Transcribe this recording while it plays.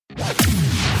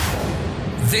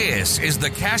This is the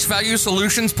Cash Value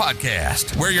Solutions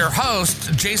Podcast, where your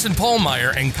hosts, Jason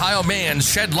Pohlmeyer and Kyle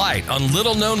Manns, shed light on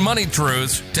little-known money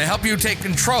truths to help you take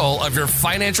control of your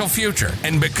financial future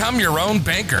and become your own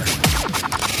banker.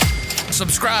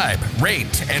 Subscribe,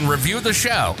 rate, and review the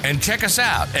show, and check us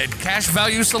out at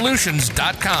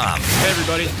cashvaluesolutions.com. Hey,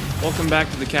 everybody. Welcome back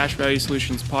to the Cash Value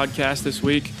Solutions Podcast this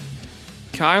week.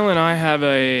 Kyle and I have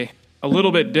a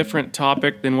little bit different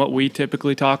topic than what we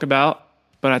typically talk about,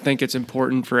 but I think it's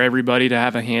important for everybody to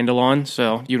have a handle on.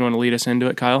 So you want to lead us into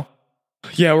it, Kyle?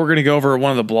 Yeah, we're going to go over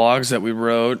one of the blogs that we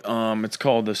wrote. It's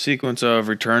called The Sequence of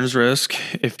Returns Risk.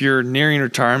 If you're nearing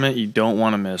retirement, you don't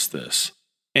want to miss this.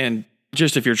 And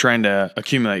just if you're trying to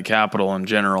accumulate capital in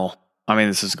general, I mean,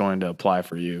 this is going to apply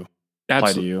for you.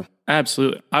 Apply to you.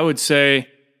 Absolutely. I would say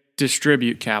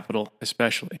distribute capital,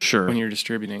 especially when you're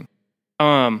distributing.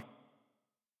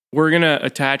 We're going to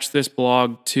attach this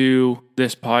blog to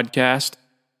this podcast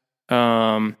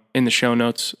in the show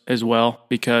notes as well,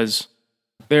 because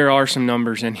there are some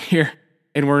numbers in here,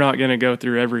 and we're not going to go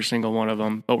through every single one of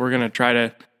them, but we're going to try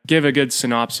to give a good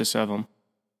synopsis of them.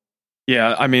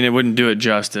 Yeah, I mean, it wouldn't do it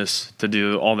justice to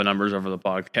do all the numbers over the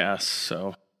podcast,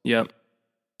 so. Yep.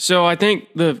 So I think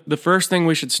the first thing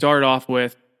we should start off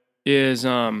with is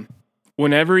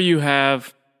whenever you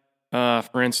have,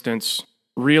 for instance,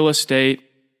 real estate,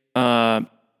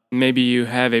 maybe you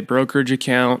have a brokerage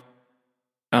account,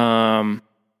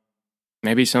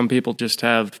 maybe some people just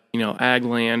have, ag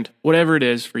land, whatever it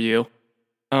is for you,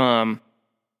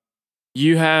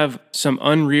 you have some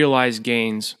unrealized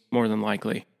gains more than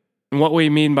likely. And what we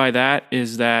mean by that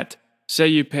is that, say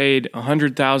you paid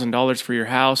 $100,000 for your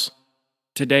house,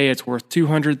 today it's worth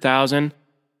 $200,000.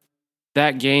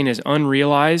 That gain is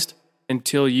unrealized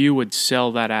until you would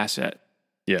sell that asset.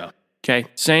 Yeah. Okay.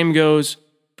 Same goes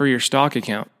for your stock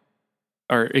account,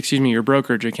 your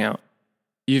brokerage account.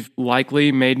 You've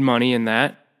likely made money in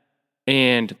that,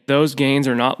 and those gains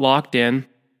are not locked in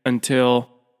until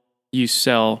you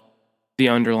sell the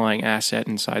underlying asset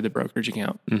inside the brokerage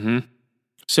account. Mm-hmm.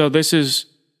 So this is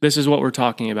what we're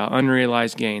talking about,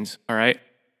 unrealized gains, all right?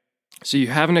 So you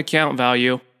have an account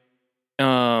value,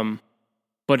 but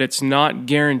it's not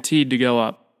guaranteed to go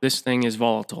up. This thing is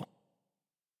volatile.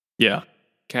 Yeah.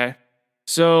 Okay.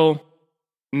 So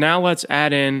now let's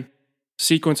add in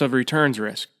sequence of returns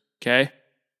risk, okay?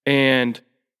 And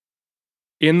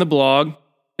in the blog,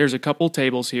 there's a couple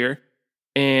tables here,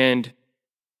 and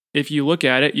if you look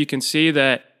at it, you can see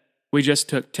that we just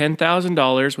took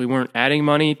 $10,000. We weren't adding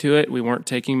money to it. We weren't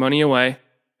taking money away.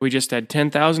 We just had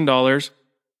 $10,000,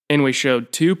 and we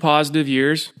showed 2 positive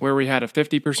years where we had a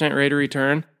 50% rate of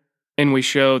return, and we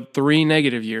showed 3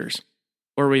 negative years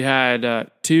where we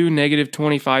had 2 negative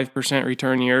 25%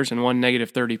 return years and 1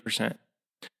 negative 30%.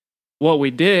 What we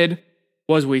did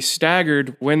was we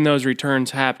staggered when those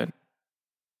returns happened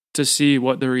to see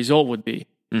what the result would be.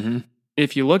 Mm-hmm.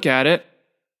 If you look at it,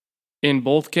 in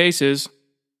both cases,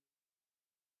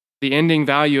 the ending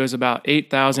value is about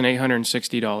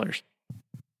 $8,860.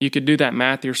 You could do that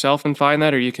math yourself and find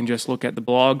that, or you can just look at the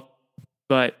blog.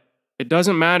 But it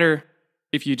doesn't matter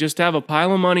if you just have a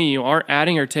pile of money you aren't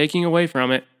adding or taking away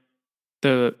from it.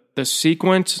 The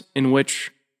sequence in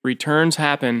which returns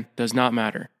happen does not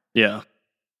matter. Yeah.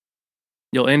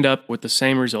 You'll end up with the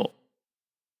same result.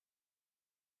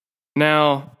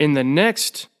 Now, in the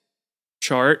next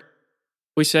chart,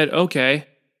 we said, okay,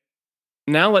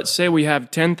 now let's say we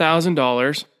have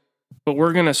 $10,000, but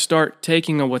we're going to start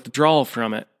taking a withdrawal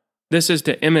from it. This is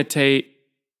to imitate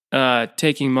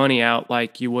taking money out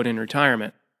like you would in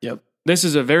retirement. Yep. This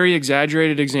is a very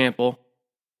exaggerated example,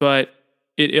 but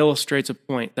it illustrates a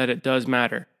point that it does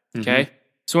matter. Okay? Mm-hmm.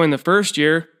 So in the first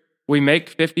year, we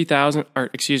make we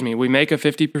make a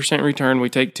 50% return, we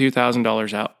take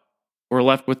 $2,000 out. We're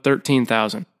left with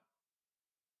 $13,000.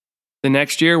 The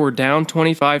next year, we're down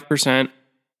 25%,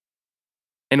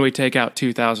 and we take out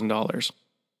 $2,000.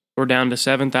 We're down to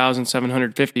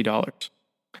 $7,750.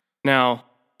 Now,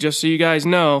 just so you guys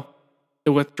know,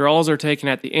 the withdrawals are taken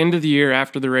at the end of the year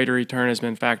after the rate of return has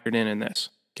been factored in this,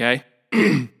 okay?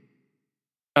 The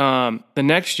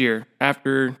next year,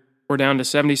 after we're down to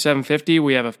 $7,750,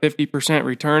 we have a 50%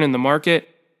 return in the market,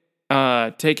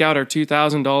 take out our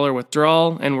 $2,000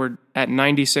 withdrawal, and we're at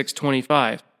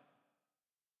 $96.25.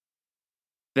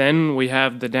 Then we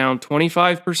have the down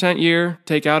 25% year,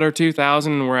 take out our $2,000,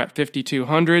 and we're at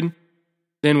 $5,200.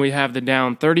 Then we have the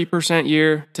down 30%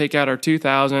 year, take out our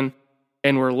 $2,000,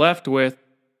 and we're left with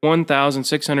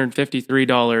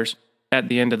 $1,653 at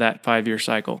the end of that 5-year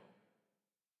cycle.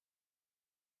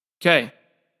 Okay,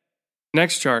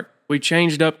 next chart. We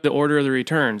changed up the order of the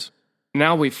returns.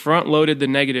 Now we front-loaded the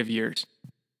negative years.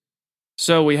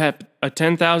 So we have a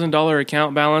 $10,000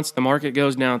 account balance. The market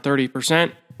goes down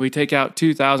 30%. We take out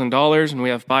 $2,000 and we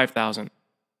have $5,000.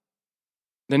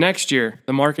 The next year,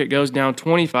 the market goes down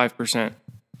 25%.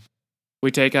 We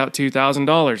take out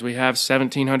 $2,000. We have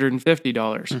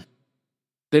 $1,750.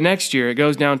 The next year, it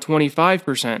goes down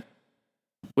 25%.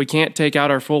 We can't take out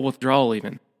our full withdrawal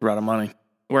even. We're out of money.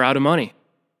 We're out of money.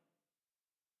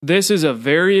 This is a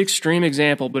very extreme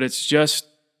example, but it's just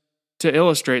to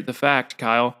illustrate the fact,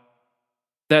 Kyle,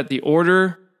 that the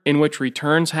order in which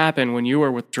returns happen when you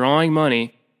are withdrawing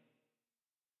money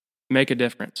make a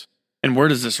difference. And where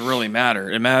does this really matter?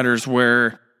 It matters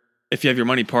where, if you have your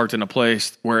money parked in a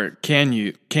place where it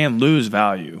can lose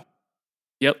value.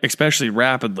 Yep. Especially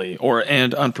rapidly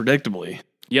and unpredictably.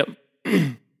 Yep.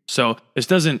 So this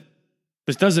doesn't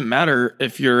matter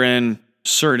if you're in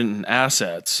certain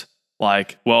assets,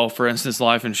 like, well, for instance,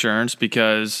 life insurance,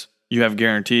 because you have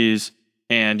guarantees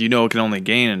and you know it can only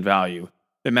gain in value.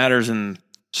 It matters in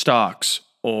stocks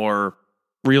or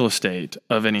real estate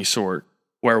of any sort,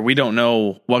 where we don't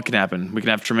know what can happen. We can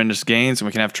have tremendous gains and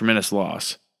we can have tremendous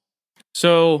loss.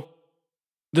 So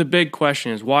the big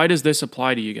question is, why does this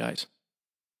apply to you guys?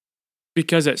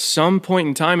 Because at some point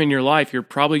in time in your life, you're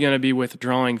probably going to be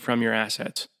withdrawing from your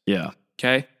assets. Yeah.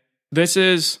 Okay? This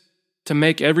is to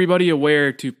make everybody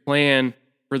aware to plan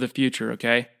for the future,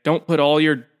 okay? Don't put all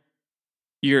your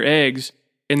eggs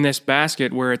in this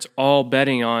basket where it's all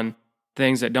betting on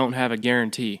things that don't have a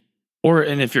guarantee.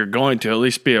 And if you're going to, at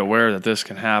least be aware that this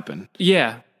can happen.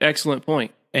 Yeah, excellent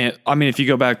point. And I mean, if you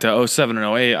go back to 07 and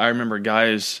 08, I remember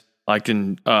guys like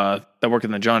that work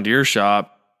in the John Deere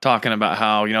shop talking about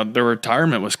how, their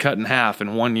retirement was cut in half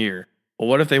in 1 year. Well,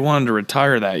 what if they wanted to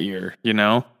retire that year?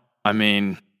 I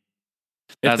mean,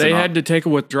 if they had to take a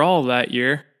withdrawal that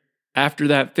year after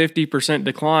that 50%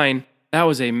 decline, that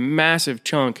was a massive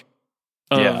chunk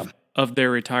of their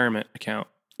retirement account.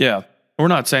 Yeah. We're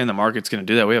not saying the market's going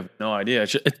to do that. We have no idea.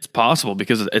 It's possible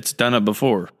because it's done it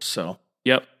before. So,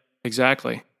 yep,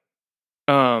 exactly.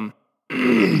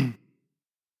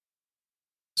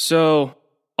 So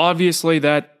obviously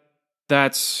those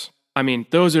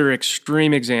are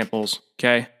extreme examples.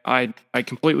 Okay. I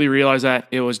completely realize that.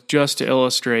 It was just to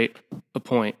illustrate a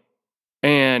point.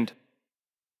 And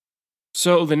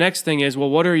so the next thing is, well,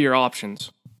 what are your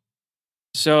options?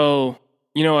 So,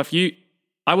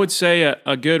 I would say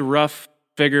a good rough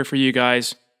figure for you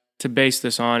guys to base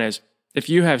this on is, if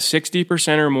you have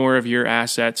 60% or more of your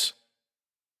assets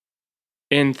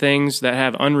in things that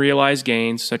have unrealized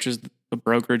gains, such as a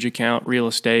brokerage account, real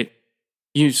estate,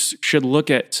 you should look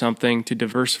at something to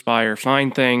diversify or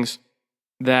find things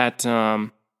that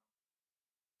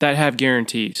have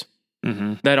guarantees,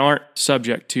 that aren't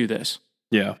subject to this.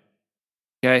 Yeah.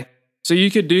 Okay. So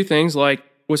you could do things like,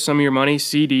 with some of your money,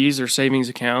 CDs or savings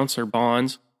accounts or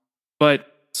bonds. But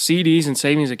CDs and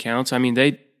savings accounts,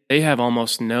 they have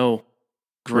almost no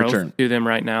growth to them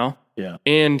right now. Yeah.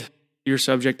 And you're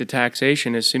subject to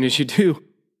taxation as soon as you do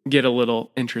get a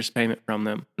little interest payment from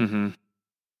them. Mm-hmm.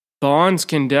 Bonds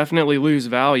can definitely lose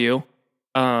value,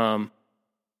 but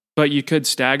you could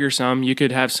stagger some. You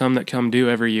could have some that come due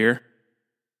every year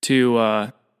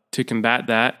to combat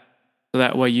that. So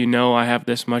that way I have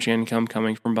this much income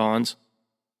coming from bonds.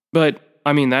 But,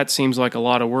 that seems like a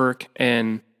lot of work,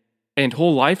 and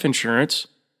whole life insurance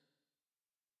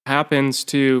happens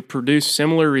to produce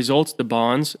similar results to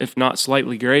bonds, if not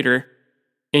slightly greater,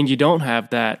 and you don't have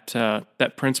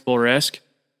that principal risk.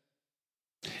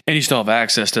 And you still have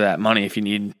access to that money if you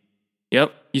need.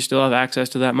 Yep, you still have access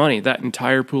to that money, that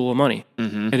entire pool of money.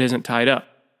 Mm-hmm. It isn't tied up.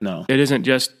 No. It isn't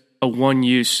just a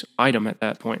one-use item at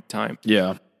that point in time.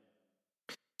 Yeah.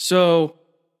 So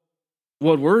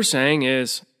what we're saying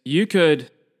is, you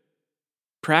could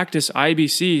practice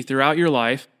IBC throughout your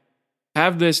life,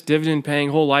 have this dividend-paying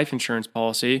whole life insurance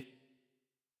policy.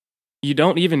 You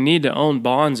don't even need to own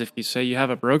bonds if you say you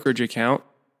have a brokerage account.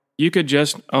 You could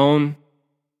just own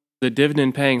the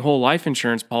dividend-paying whole life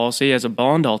insurance policy as a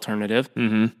bond alternative,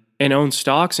 and own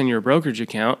stocks in your brokerage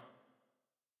account.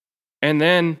 And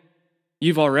then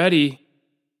you've already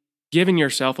given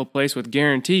yourself a place with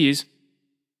guarantees.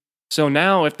 So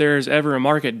now if there's ever a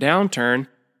market downturn,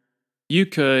 you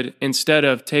could, instead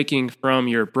of taking from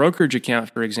your brokerage account,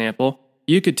 for example,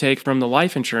 you could take from the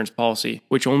life insurance policy,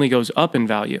 which only goes up in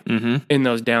value in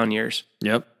those down years.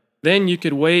 Yep. Then you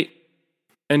could wait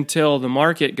until the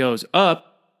market goes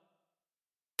up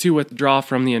to withdraw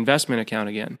from the investment account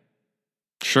again.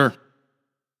 Sure.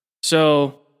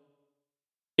 So,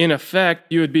 in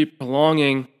effect, you would be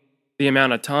prolonging the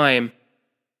amount of time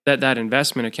that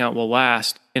investment account will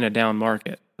last in a down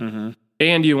market. Mm-hmm.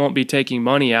 And you won't be taking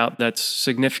money out that's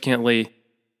significantly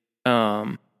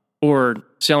or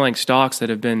selling stocks that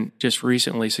have been just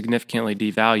recently significantly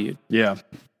devalued. Yeah.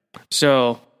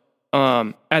 So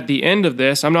at the end of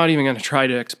this, I'm not even going to try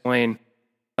to explain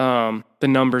the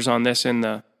numbers on this in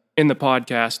the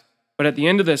podcast, but at the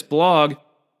end of this blog,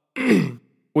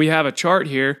 we have a chart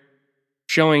here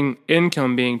showing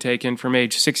income being taken from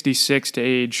age 66 to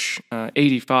age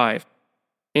 85.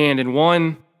 And in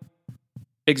one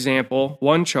example,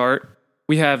 one chart,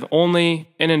 we have only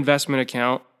an investment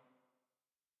account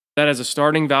that has a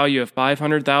starting value of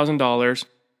 $500,000,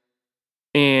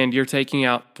 and you're taking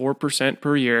out 4%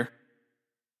 per year.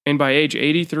 And by age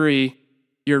 83,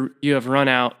 you have run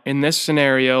out in this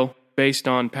scenario based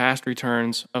on past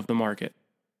returns of the market.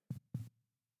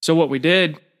 So what we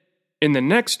did in the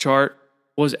next chart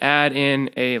was add in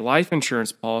a life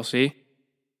insurance policy,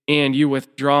 and you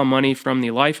withdraw money from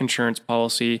the life insurance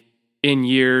policy in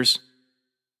years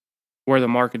where the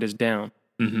market is down.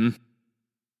 Mm-hmm.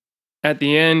 At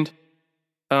the end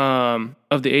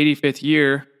of the 85th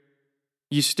year,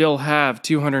 you still have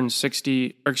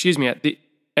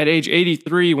at age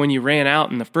 83, when you ran out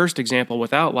in the first example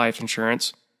without life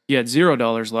insurance, you had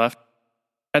 $0 left.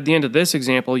 At the end of this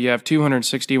example, you have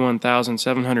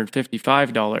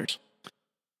 $261,755.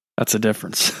 That's a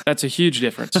difference. That's a huge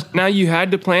difference. Now, you had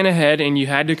to plan ahead and you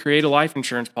had to create a life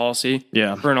insurance policy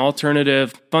for an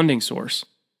alternative funding source.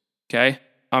 Okay?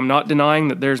 I'm not denying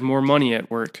that there's more money at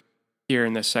work here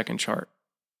in this second chart.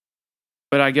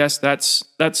 But I guess that's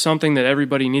something that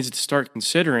everybody needs to start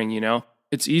considering, you know?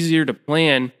 It's easier to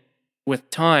plan with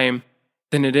time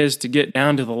than it is to get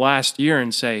down to the last year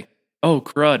and say, oh,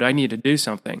 crud, I need to do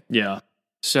something. Yeah.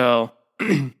 So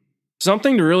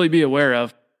something to really be aware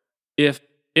of if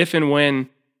and when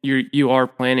you are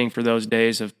planning for those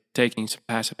days of taking some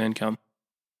passive income.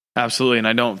 Absolutely. And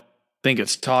I don't think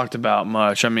it's talked about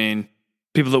much. I mean,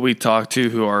 people that we talk to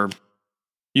who are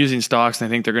using stocks and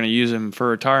they think they're going to use them for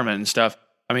retirement and stuff,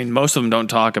 I mean, most of them don't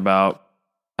talk about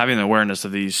having the awareness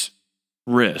of these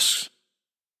risks.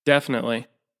 Definitely.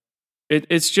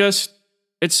 It's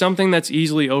something that's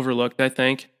easily overlooked, I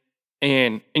think.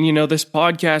 And you know, this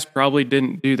podcast probably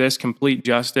didn't do this complete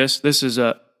justice. This is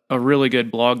a really good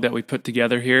blog that we put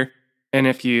together here. And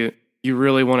if you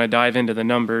really want to dive into the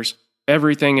numbers,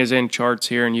 everything is in charts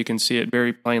here and you can see it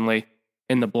very plainly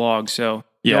in the blog. So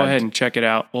go ahead and check it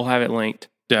out. We'll have it linked.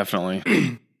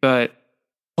 Definitely. But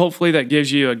hopefully that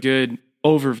gives you a good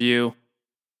overview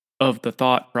of the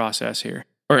thought process here.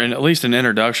 Or at least an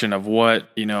introduction of what,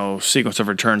 you know, sequence of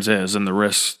returns is and the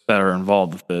risks that are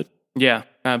involved with it. Yeah,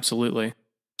 absolutely.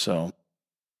 So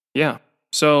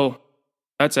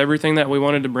that's everything that we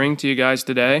wanted to bring to you guys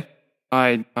today.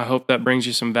 I hope that brings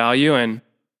you some value, and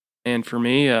for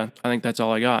me, I think that's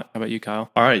all I got. How about you,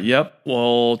 Kyle? All right, yep.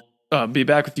 We'll be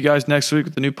back with you guys next week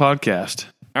with the new podcast.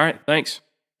 All right, thanks.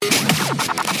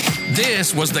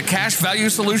 This was the Cash Value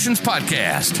Solutions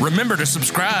Podcast. Remember to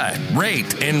subscribe,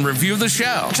 rate, and review the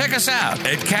show. Check us out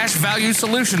at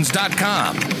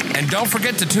cashvaluesolutions.com. And don't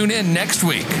forget to tune in next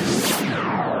week.